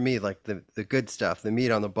 but for me, like the good stuff, the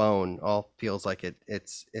meat on the bone, all feels like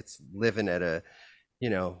it's living at a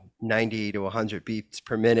 90 to 100 beats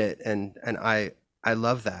per minute, and I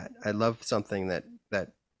love that. I love something that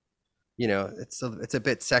it's a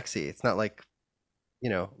bit sexy. It's not like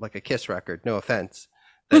like a Kiss record, no offense,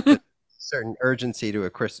 that certain urgency to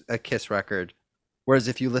a Kiss record, whereas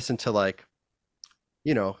if you listen to like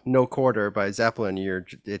No Quarter by Zeppelin,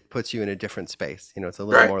 it puts you in a different space. It's a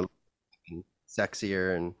little right. more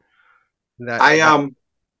sexier, and that I that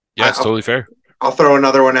Yeah, it's totally fair. I'll throw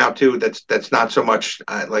another one out too. That's not so much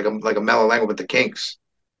like a mellow language, but the Kinks.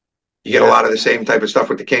 You get a yeah. lot of the same type of stuff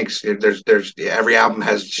with the Kinks. There's every album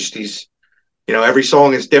has just these, every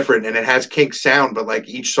song is different and it has Kinks sound, but like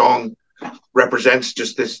each song represents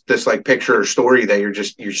just this like picture or story that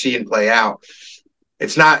you're seeing play out.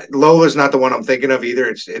 It's not Lola's not the one I'm thinking of either.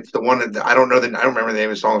 It's the one that I don't know I don't remember the name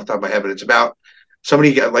of the song off the top of my head, but it's about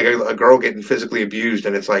somebody like a girl getting physically abused,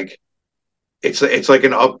 and it's like it's like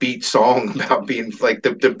an upbeat song about being like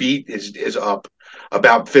the beat is up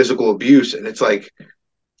about physical abuse, and it's like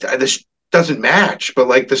this doesn't match, but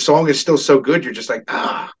like the song is still so good. You're just like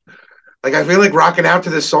like I feel like rocking out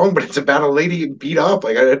to this song, but it's about a lady beat up.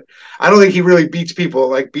 Like I don't think he really beats people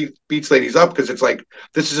like beats ladies up, because it's like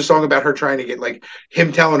this is a song about her trying to get like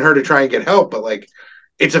him telling her to try and get help, but like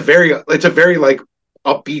it's a very like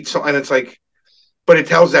upbeat song, and it's like but it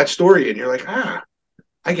tells that story, and you're like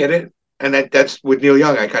I get it. And that's with Neil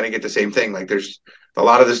Young. I kind of get the same thing. Like there's a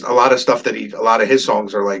lot of stuff a lot of his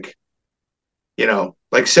songs are like,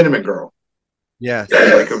 like Cinnamon Girl. Yes.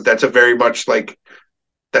 Like that's a very much like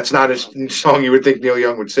that's not a song you would think Neil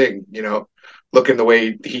Young would sing. Looking the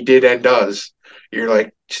way he did and does. You're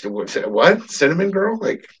like, what? Cinnamon Girl?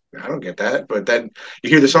 Like I don't get that. But then you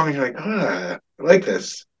hear the song and you're like, I like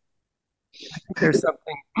this. There's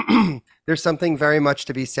something there's something very much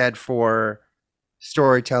to be said for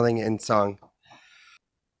storytelling in song.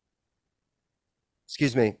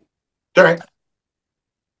 Excuse me. All right.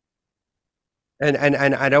 And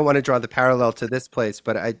I don't want to draw the parallel to this place,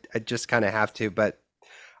 but I just kind of have to. But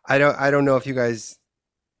I don't know if you guys,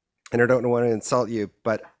 and I don't want to insult you,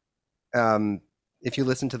 but if you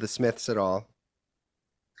listen to the Smiths at all,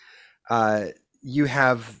 you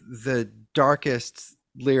have the darkest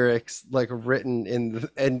lyrics like written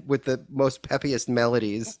and with the most peppiest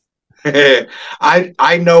melodies.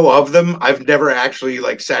 I know of them. I've never actually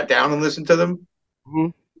like sat down and listened to them.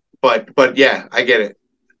 Mhm. But yeah, I get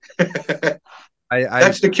it. I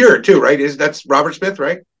That's The Cure too, right? That's Robert Smith,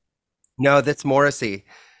 right? No, that's Morrissey.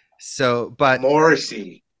 So, but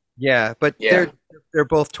Morrissey. yeah, but Yeah. they're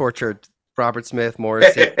both tortured. Robert Smith,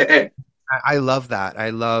 Morrissey. I love that.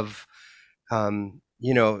 I love,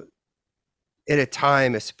 you know, at a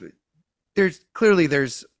time, there's clearly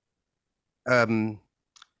um,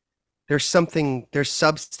 there's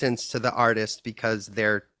substance to the artist because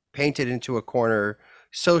they're painted into a corner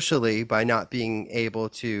socially by not being able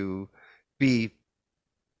to be,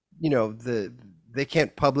 they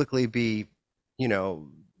can't publicly be,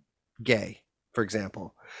 gay, for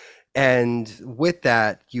example. And with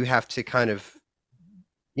that, you have to kind of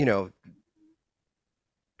you know,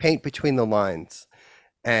 paint between the lines.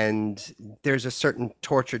 And there's a certain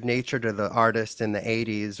tortured nature to the artist in the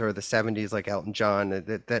 80s or the 70s, like Elton John,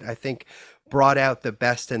 that I think brought out the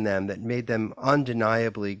best in them, that made them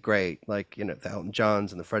undeniably great, like, you know, the Elton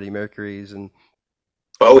Johns and the Freddie Mercurys, and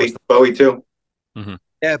Bowie too.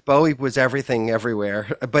 yeah, Bowie was everything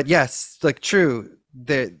everywhere. But yes, like true.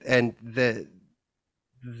 The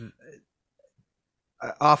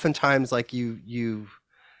oftentimes, like you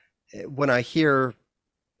when I hear,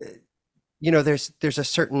 you know, there's a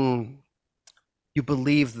certain, you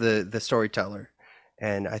believe the storyteller,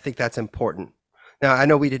 and I think that's important. Now, I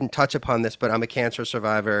know we didn't touch upon this, but I'm a cancer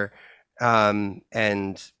survivor,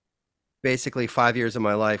 and basically 5 years of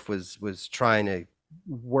my life was trying to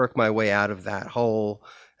work my way out of that hole,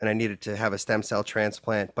 and I needed to have a stem cell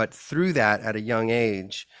transplant. But through that, at a young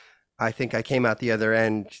age, I think I came out the other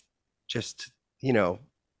end just, you know,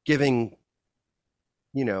 giving,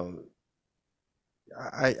 you know,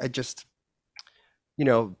 I just, you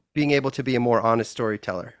know, being able to be a more honest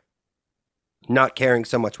storyteller, not caring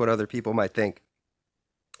so much what other people might think,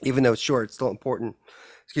 even though it's short, it's still important.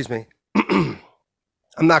 Excuse me.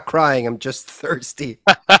 I'm not crying, I'm just thirsty.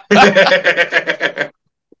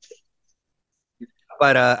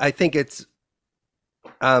 But I think it's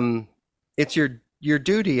your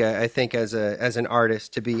duty, I think, as an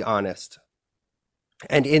artist, to be honest.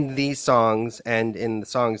 And in these songs, and in the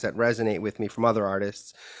songs that resonate with me from other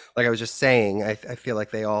artists, like I was just saying, I feel like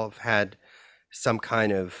they all have had some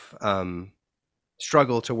kind of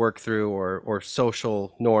struggle to work through, or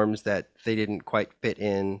social norms that they didn't quite fit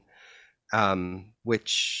in,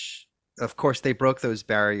 which of course they broke those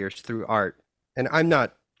barriers through art. And I'm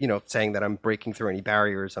not, you know, saying that I'm breaking through any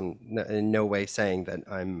barriers. I'm in no way saying that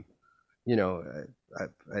I'm, you know,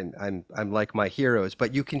 I'm like my heroes,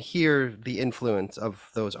 but you can hear the influence of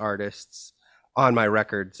those artists on my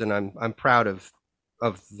records, and I'm proud of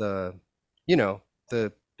the, you know,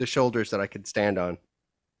 the shoulders that I could stand on.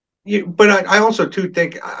 But I also too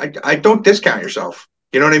think I don't discount yourself.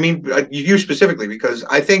 You know what I mean? You specifically, because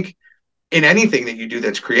I think in anything that you do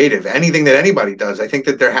that's creative, anything that anybody does, I think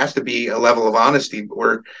that there has to be a level of honesty,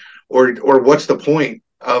 or what's the point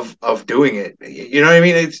of doing it? You know what I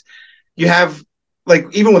mean? It's, you have, like,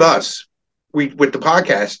 even with us, with the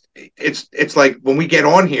podcast, it's like when we get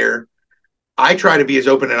on here, I try to be as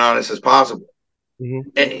open and honest as possible. Mm-hmm.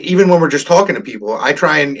 And even when we're just talking to people, I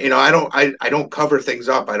try and, you know, I don't cover things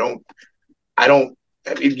up. I don't,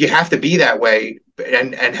 you have to be that way,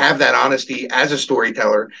 and have that honesty as a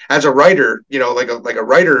storyteller, as a writer, you know, like a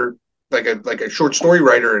writer, like a short story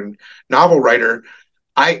writer and novel writer.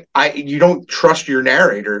 You don't trust your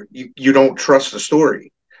narrator. You don't trust the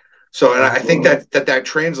story. So, and I think that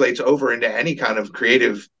translates over into any kind of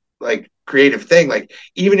creative thing. Like,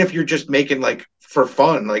 even if you're just making, like, for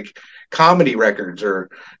fun, like comedy records or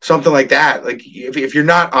something like that. Like, if you're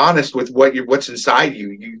not honest with what's inside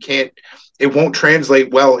you, you can't. It won't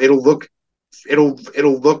translate well. It'll look.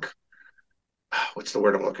 What's the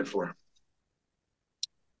word I'm looking for?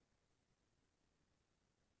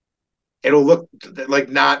 It'll look like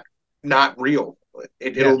not real.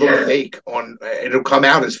 It'll look fake it'll come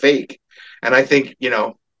out as fake. And I think, you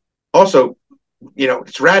know, also, you know,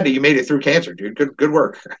 it's rad that you made it through cancer, dude. Good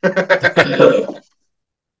work. I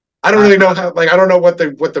don't really know how, like, I don't know what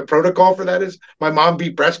the protocol for that is. My mom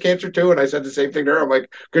beat breast cancer too, and I said the same thing to her. I'm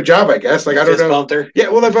like, good job, I guess. Like, I don't know. Bumped her. Yeah,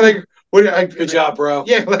 well, but like, good job, bro.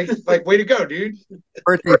 Yeah, like way to go, dude.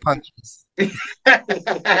 Birthday punches.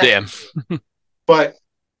 Damn.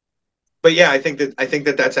 But yeah, I think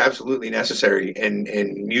that that's absolutely necessary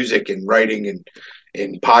in music and writing and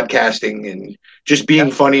in podcasting and just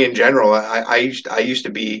being funny in general. I used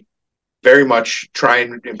to be very much try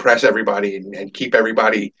and impress everybody and keep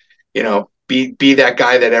everybody, you know, be that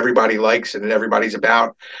guy that everybody likes and that everybody's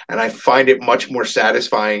about. And I find it much more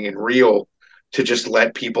satisfying and real to just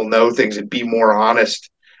let people know things and be more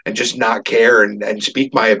honest and just not care and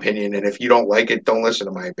speak my opinion. And if you don't like it, don't listen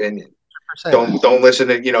to my opinion. 100%. Don't listen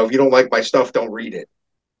to, you know, if you don't like my stuff, don't read it.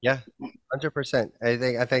 Yeah, 100%.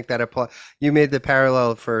 I think that apply. You made the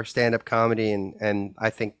parallel for stand-up comedy, and I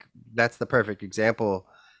think that's the perfect example,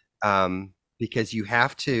 because you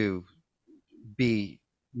have to be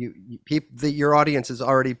your audience is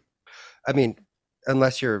already. I mean,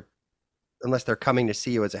 unless they're coming to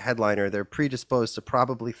see you as a headliner, they're predisposed to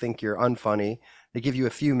probably think you're unfunny. They give you a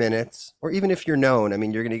few minutes, or even if you're known, I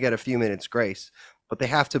mean, you're going to get a few minutes grace. But they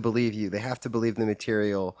have to believe you. They have to believe the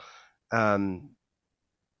material.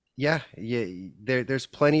 There's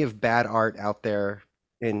plenty of bad art out there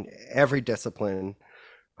in every discipline.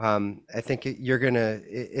 I think you're gonna,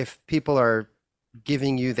 if people are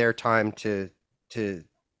giving you their time to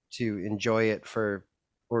enjoy it or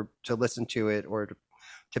to listen to it or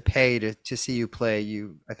to pay to see you play,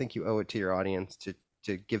 I think you owe it to your audience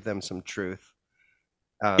to give them some truth.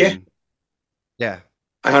 Yeah.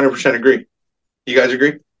 I 100% agree. You guys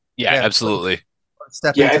agree? Yeah, absolutely.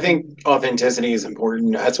 I think authenticity is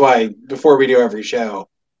important. That's why before we do every show,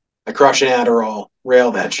 I crush an Adderall,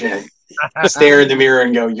 rail that shit, stare in the mirror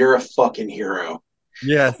and go, "You're a fucking hero."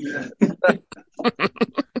 Yes.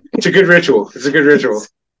 It's a good ritual.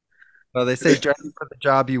 Well, they say dress for the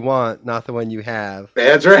job you want, not the one you have.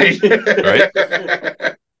 That's right. Right.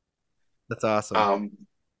 That's awesome.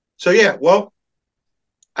 So yeah, well,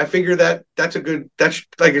 I figure that's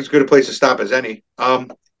like as good a place to stop as any.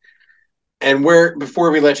 And before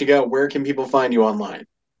we let you go, where can people find you online?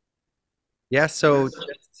 Yeah, so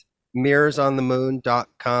just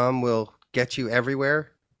mirrorsonthemoon.com will get you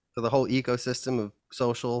everywhere for the whole ecosystem of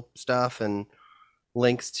social stuff and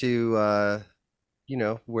links to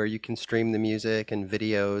where you can stream the music and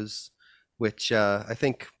videos, which I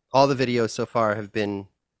think all the videos so far have been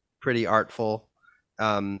pretty artful.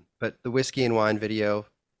 But the Whiskey and Wine video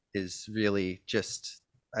is really just,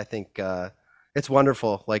 I think it's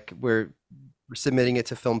wonderful. Like we're submitting it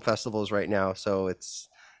to film festivals right now, so it's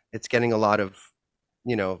getting a lot of,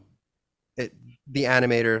 the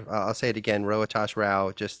animator. I'll say it again, Rohitash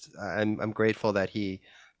Rao. Just I'm grateful that he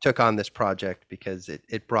took on this project because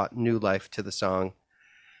it brought new life to the song.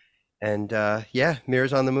 And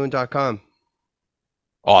mirrorsonthemoon.com.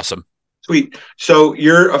 Awesome. Sweet. So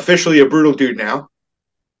you're officially a Brutal Dude now.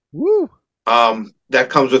 Woo. That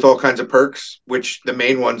comes with all kinds of perks, which the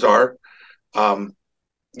main ones are,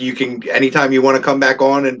 you can, anytime you want to come back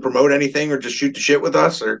on and promote anything or just shoot the shit with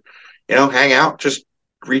us or, hang out, just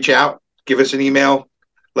reach out, give us an email,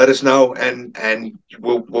 let us know, and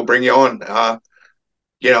we'll bring you on. And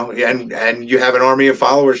you have an army of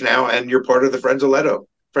followers now, and you're part of the Friends of Leto,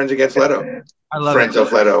 Friends Against Leto. I love Friends it.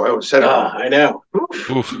 of Leto. I said it. I know.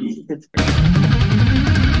 Oof.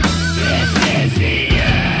 Yes.